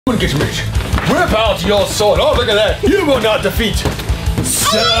Get rich. Whip out your sword. Oh, look at that. You will not defeat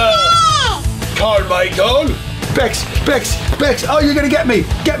Sir Carmichael. Bex. Oh, you're gonna get me.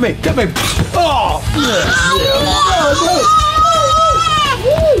 Get me. Oh.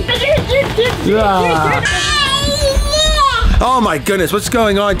 Oh my goodness, what's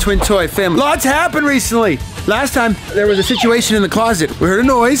going on, Twin Toy fam? Lots happened recently. Last time, there was a situation in the closet. We heard a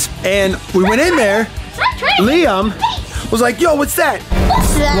noise, and we went in there. Liam was like, yo, what's that?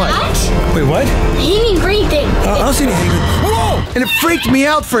 What's that? What? Wait, what? Hanging green thing. I don't see anything. Whoa! And it freaked me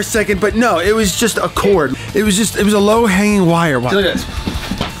out for a second, but no, it was just a cord. It was a low-hanging wire. Look at this.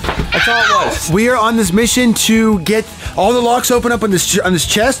 That's all it was. We are on this mission to get all the locks open up on this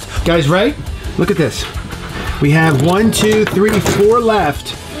chest. Guys, right? Look at this. We have 1, 2, 3, 4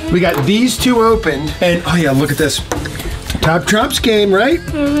 left. We got these 2 opened. And, oh yeah, look at this. Top Trumps game, right?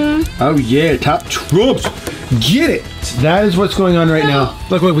 Mm-hmm. Oh yeah, Top Trumps. Get it. That is what's going on right now.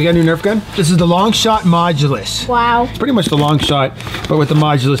 Look, we got a new Nerf gun. This is the long shot modulus. Wow. It's pretty much the long shot, but with the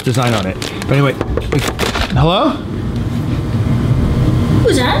modulus design on it. But anyway, hello?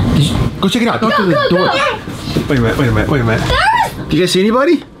 Who's that? Go check it out. Go through the door. Go. Wait a minute. Do you guys see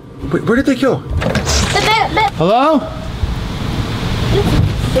anybody? Wait, where did they go? Hello?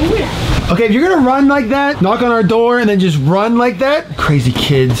 Okay, if you're gonna run like that, knock on our door and then just run like that, crazy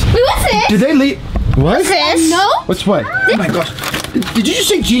kids. Wait, what's this? Did they leave? What? What's this? No. What's what? Oh my gosh. Did you just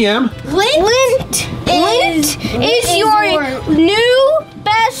say GM? Lint is your new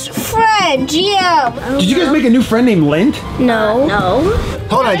best friend, GM. Did you guys make a new friend named Lint? No.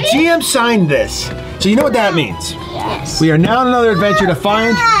 Hold on, GM signed this. So you know what that means? Yes. We are now on another adventure to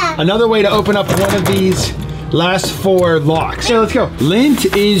find another way to open up one of these last 4 locks. So let's go. Lint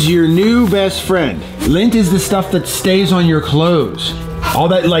is your new best friend. Lint is the stuff that stays on your clothes. All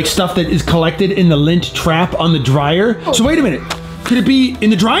that like stuff that is collected in the lint trap on the dryer. So wait a minute. Could it be in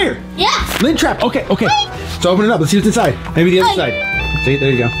the dryer? Yeah. Lint trap. Okay. So open it up. Let's see what's inside. Maybe the other side. See,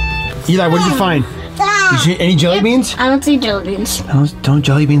 there you go. Eli, what did you find? Did you see any jelly beans? I don't see jelly beans. Don't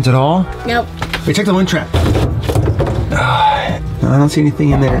jelly beans at all? Nope. Wait, check the lint trap. No, I don't see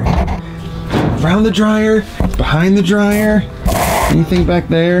anything in there. Around the dryer, behind the dryer, anything back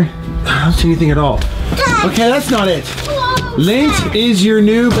there? I don't see anything at all. Okay, that's not it. Lint is your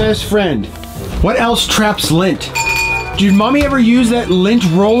new best friend. What else traps lint? Did mommy ever use that lint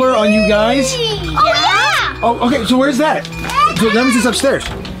roller on you guys? Oh, yeah. Oh, okay, so where's that? So that means it's upstairs.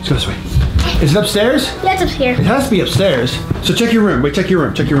 Let's go this way. Is it upstairs? Yeah, it's up here. It has to be upstairs. So check your room. Wait, check your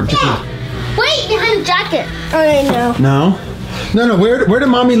room. Check your room. Wait, behind the jacket. I know. No, where did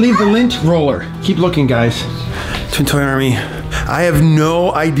mommy leave the lint roller? Keep looking, guys. Twin Toy Army, I have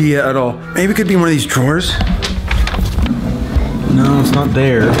no idea at all. Maybe it could be in one of these drawers. No, it's not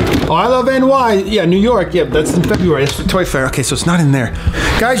there. Oh, I love NY. Yeah, New York. Yeah, that's in February. That's the Toy Fair. Okay, so it's not in there.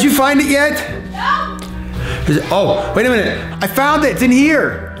 Guys, you find it yet? No. Oh, wait a minute. I found it. It's in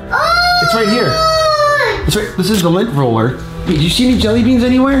here. Oh. It's right here. It's right. This is the lint roller. Wait, do you see any jelly beans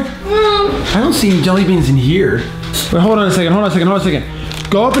anywhere? No. I don't see any jelly beans in here. Wait, hold on a second.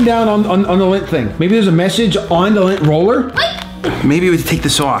 Go up and down on the lint thing. Maybe there's a message on the lint roller. Wait. Maybe we would take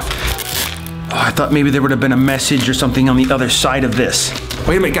this off. Oh, I thought maybe there would have been a message or something on the other side of this.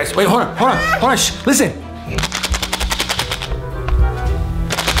 Wait a minute, guys. Wait, hold on. Shh, listen.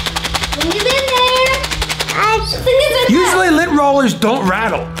 Think it's in there. Usually lint rollers don't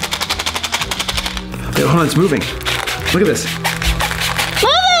rattle. Wait, hold on, it's moving. Look at this.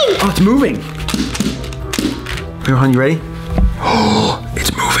 Moving. Oh, it's moving. Okay, hon, you ready? Oh,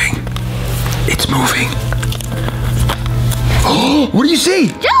 it's moving. It's moving. Oh, what do you see?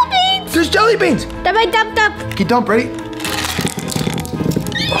 Jelly beans. There's jelly beans. Dump. Okay, dump, ready?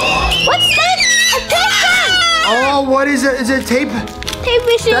 What's that? A tape gun. Oh, what is it? Is it tape? Tape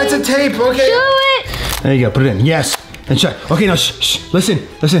machine. That's a tape, okay. Show it. There you go, put it in. Yes. And shut. Okay, now shh. Listen.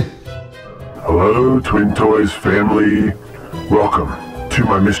 Hello, Twin Toys family. Welcome to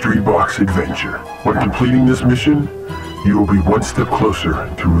my mystery box adventure. When completing this mission, you will be one step closer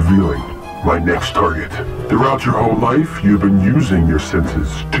to revealing my next target. Throughout your whole life, you've been using your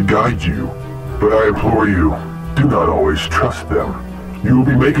senses to guide you. But I implore you, do not always trust them. You will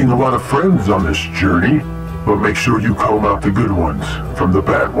be making a lot of friends on this journey, but make sure you comb out the good ones from the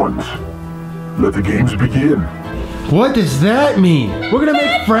bad ones. Let the games begin. What does that mean? We're gonna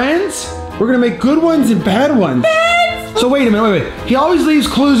make friends? We're gonna make good ones and bad ones. So wait a minute, wait. He always leaves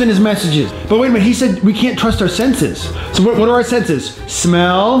clues in his messages. But wait a minute, he said we can't trust our senses. So what are our senses?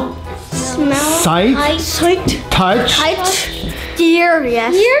 Smell, sight, touch, Hear,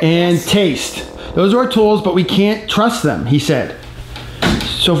 yes. and taste. Those are our tools, but we can't trust them, he said.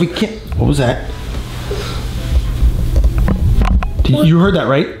 So if we can't, what was that? You heard that,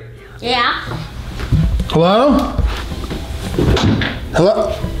 right? Yeah. Hello?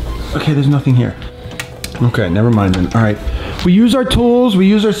 Hello? Okay, there's nothing here. Okay, never mind then. All right. We use our tools, we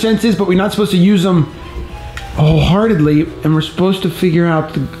use our senses, but we're not supposed to use them wholeheartedly, and we're supposed to figure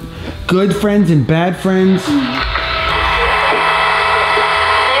out the good friends and bad friends.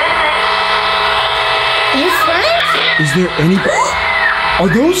 You friends? Is there any... Are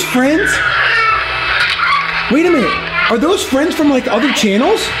those friends? Wait a minute. Are those friends from like other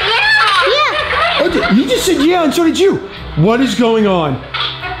channels? Yeah. Oh, you just said yeah, and so did you. What is going on?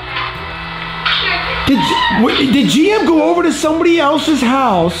 Did GM go over to somebody else's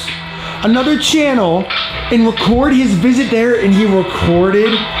house, another channel, and record his visit there, and he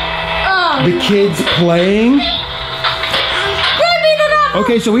recorded the kids playing?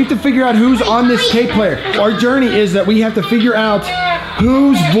 Okay, so we have to figure out who's on this tape player. Our journey is that we have to figure out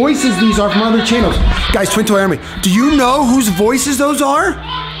whose voices these are from other channels. Guys, Twin Toy Army, do you know whose voices those are?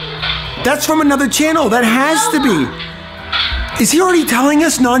 That's from another channel. That has to be. Is he already telling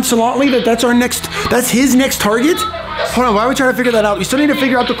us nonchalantly that that's his next target? Hold on, why are we trying to figure that out? We still need to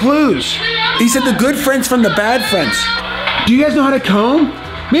figure out the clues. He said the good friends from the bad friends. Do you guys know how to comb?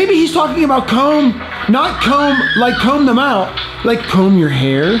 Maybe he's talking about comb, not comb like comb them out, like comb your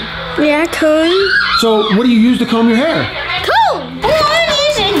hair. Yeah, comb. So what do you use to comb your hair? Comb. What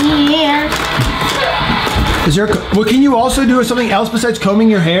is in here? Is there, well, can you also do something else besides combing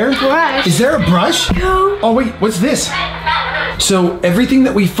your hair? Brush. Is there a brush? No. Oh wait, what's this? So everything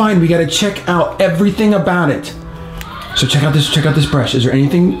that we find, we gotta check out everything about it. So check out this brush. Is there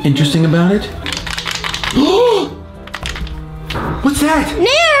anything interesting about it? What's that?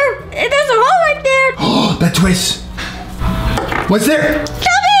 There. There's a hole right there. Oh, that twist. What's there? Jelly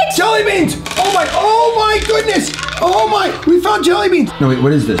beans. Jelly beans! Oh my goodness! Oh my, we found jelly beans. No wait,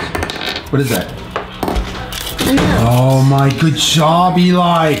 what is this? What is that? Oh my, good job,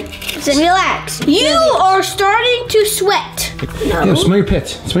 Eli. Listen, relax. You are starting to sweat. No. Yo, smell your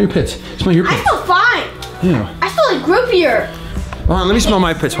pits. Smell your pits. Smell your I pits. feel fine. Yeah. I feel like groupier. Hold on, let me smell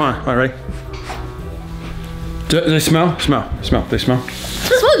my pits. Hold on, all right. Do they smell? Smell. They smell? They smell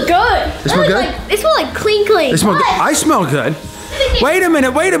good. They smell good? They smell like clean. They smell good. I smell good. Wait a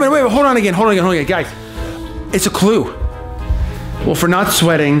minute. Wait, hold on again. Guys, it's a clue. Well, for not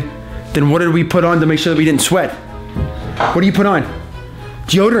sweating, then what did we put on to make sure that we didn't sweat? What do you put on?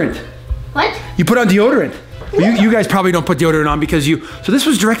 Deodorant. What? You put on deodorant. You guys probably don't put deodorant on because you... So this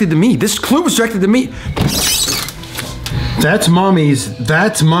was directed to me. This clue was directed to me. That's mommy's.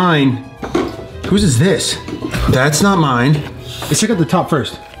 That's mine. Whose is this? That's not mine. Let's check out the top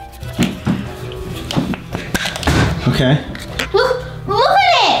first. Okay. Look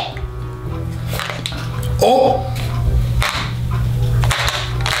at it. Oh!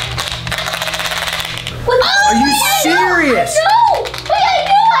 Are you serious? No! Wait,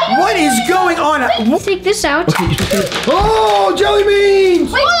 I know. What is going on? Let's take this out. Okay, oh, jelly beans!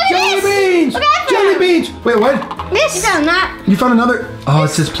 Wait, look at jelly this. beans! Look at Jelly that. beans! Wait, what? This. You found that. You found another? Oh, it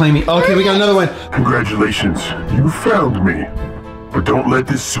says play me. Okay, we got another one. Congratulations, you found me. But don't let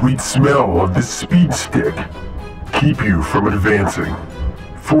this sweet smell of this speed stick keep you from advancing.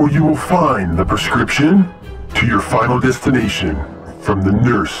 For you will find the prescription to your final destination from the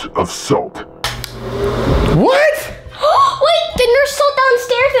Nurse of Salt. What? Wait, the nurse salt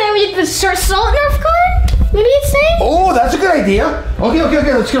downstairs and then we get the salt nerf gun? Maybe it's saying? Oh, that's a good idea. Okay,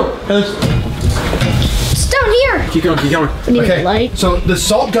 let's go. It's down here. Keep going. We need Okay, a light. so the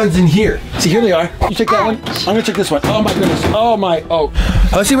salt gun's in here. See, here they are. You take that one. I'm gonna take this one. Oh my goodness. Oh.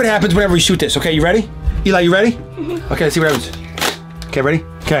 Let's see what happens whenever we shoot this. Okay, you ready? Eli, you ready? Okay, let's see what happens. Okay, ready?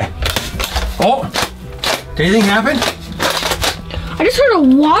 Okay. Oh, did anything happen? I just heard a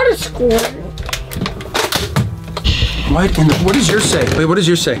water squirt. What does yours say? Wait, what does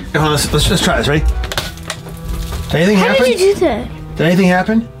yours say? Hold on, let's try this, ready? Did anything happen? How did you do that? Did anything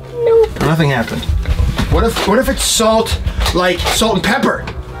happen? Nope. Nothing happened. What if it's salt, like salt and pepper?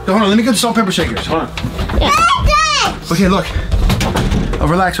 Hold on, let me get the salt and pepper shakers. Hold on. Okay, look. Oh,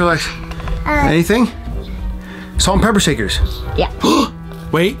 relax. Anything? Salt and pepper shakers. Yeah.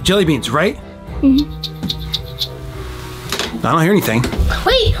 Wait, jelly beans, right? I don't hear anything.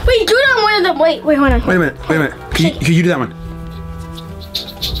 Wait, do it on one of them. Wait, hold on. Wait a minute. Can you do that one?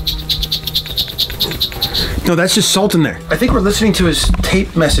 No, that's just salt in there. I think we're listening to his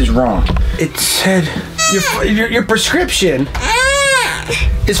tape message wrong. It said your prescription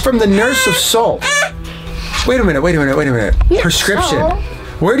is from the Nurse of Salt. Wait a minute. Prescription.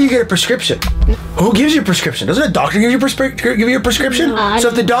 Where do you get a prescription? Who gives you a prescription? Doesn't a doctor give you a prescription? So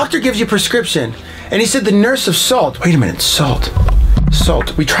if the doctor gives you a prescription, and he said the Nurse of Salt. Wait a minute, salt.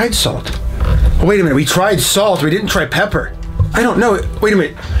 We tried salt. Oh, wait a minute, we tried salt. We didn't try pepper. I don't know. Wait a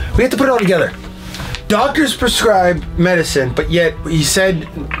minute. We have to put it all together. Doctors prescribe medicine, but yet he said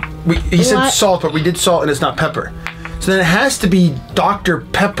salt, but we did salt and it's not pepper. So then it has to be Dr.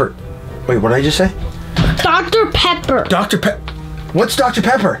 Pepper. Wait, what did I just say? Dr. Pepper. Dr. Pepper. What's Dr.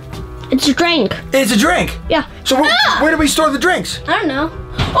 Pepper? It's a drink. It's a drink? Yeah. So where do we store the drinks? I don't know.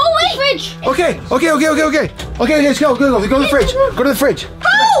 Oh, wait. Fridge. Okay, let's go to the fridge. Go to the fridge.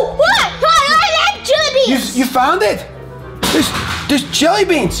 Oh, what? I like jelly beans. You found it? There's jelly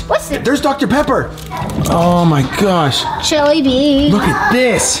beans. What's it? There's Dr. Pepper. Oh my gosh. Jelly beans. Look at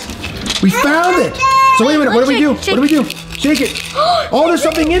this. We found it. So wait a minute, what do we do? What do we do? Shake it. Oh, there's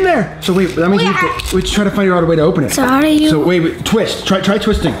something in there. So wait, that means we try to figure out a way to open it. So how do you? So wait, twist. Try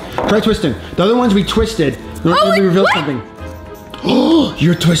twisting. Try twisting. The other ones we twisted. Let me reveal something. Oh,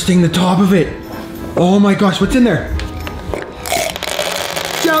 you're twisting the top of it. Oh my gosh, what's in there?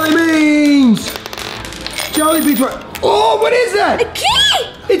 Jelly beans. Jelly beans. Oh, what is that? A key.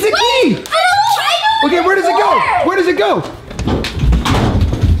 It's a key. Okay, where does it go? Where does it go?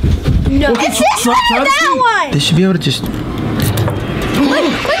 No, Okay, it's this one or that one. They should be able to just. Oh,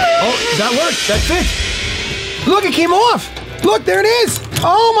 that worked. That fit. Look, it came off. Look, there it is.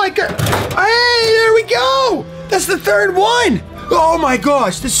 Oh my god. Hey, there we go. That's the third one. Oh my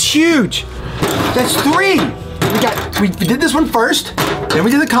gosh, this is huge. That's 3. We did this one first. Then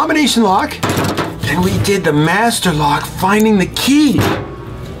we did the combination lock. Then we did the master lock, finding the key.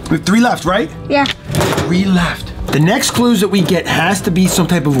 We have 3 left, right? Yeah. 3 left. The next clues that we get has to be some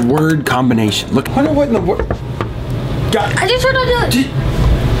type of word combination. Look, I wonder what in the word. I just heard I do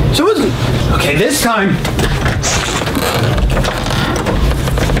it. So okay, this time.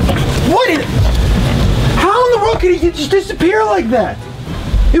 How in the world could he just disappear like that?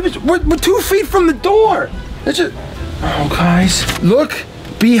 We're 2 feet from the door. That's just. Oh, guys, look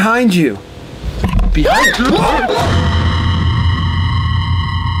behind you. Behind you.